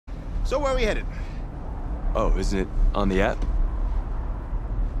So where are we headed? Oh, isn't it on the app?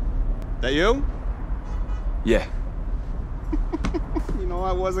 That you? Yeah. You know,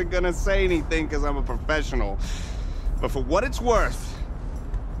 I wasn't gonna say anything because I'm a professional. But for what it's worth,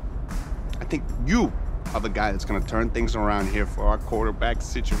 I think you are the guy that's gonna turn things around here for our quarterback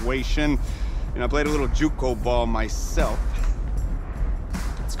situation. You know, I played a little JUCO ball myself.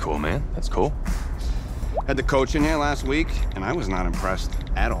 That's cool, man. That's cool. Had the coach in here last week, and I was not impressed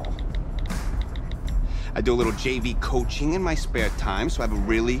at all. I do a little JV coaching in my spare time, so I have a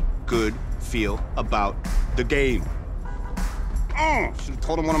really good feel about the game. Should have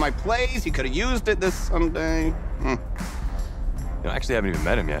told him one of my plays. He could have used it this Sunday. You know, I actually haven't even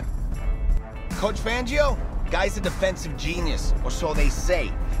met him yet. Coach Fangio? Guy's a defensive genius, or so they say.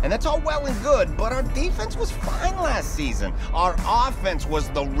 And that's all well and good, but our defense was fine last season. Our offense was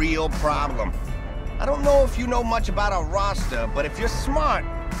the real problem. I don't know if you know much about our roster, but if you're smart,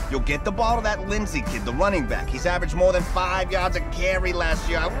 you'll get the ball to that Lindsay kid, the running back. He's averaged more than 5 yards a carry last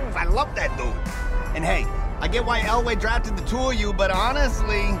year. I love that dude. And hey, I get why Elway drafted the two of you, but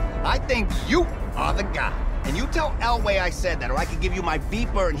honestly, I think you are the guy. And you tell Elway I said that, or I could give you my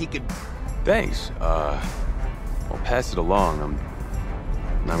beeper and he could... Thanks. I'll pass it along. I'm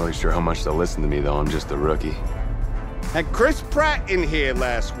not really sure how much they'll listen to me, though. I'm just a rookie. Had Chris Pratt in here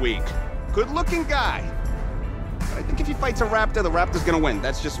last week. Good-looking guy. But I think if he fights a raptor, the raptor's gonna win.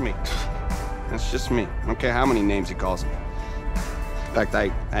 That's just me. That's just me. I don't care how many names he calls him. In fact, I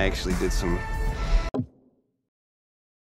actually did some